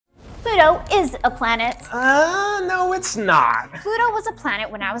Pluto is a planet. No, it's not. Pluto was a planet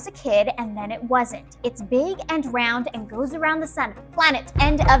when I was a kid, and then it wasn't. It's big and round and goes around the sun. Planet.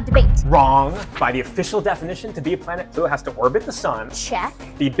 End of debate. Wrong. By the official definition, to be a planet, Pluto has to orbit the sun. Check.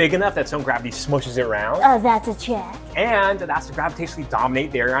 Be big enough that its own gravity smushes it around. That's a check. And it has to gravitationally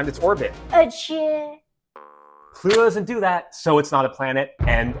dominate the area around its orbit. A check. Pluto doesn't do that, so it's not a planet.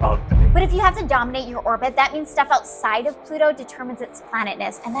 End of debate. But if you have to dominate your orbit, that means stuff outside of Pluto determines its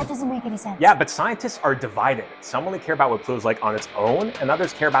planetness, and that doesn't make any sense. Yeah, but scientists are divided. Some only care about what Pluto's like on its own, and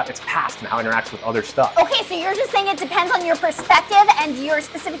others care about its past and how it interacts with other stuff. Okay, so you're just saying it depends on your perspective and your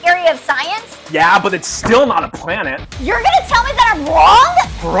specific area of science? Yeah, but it's still not a planet. You're gonna tell me that I'm wrong?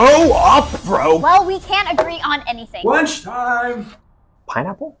 Grow up, bro. Well, we can't agree on anything. Lunchtime.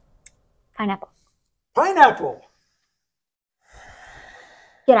 Pineapple? Pineapple. Pineapple.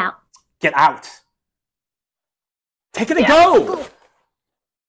 Get out. Get out. Take it and go.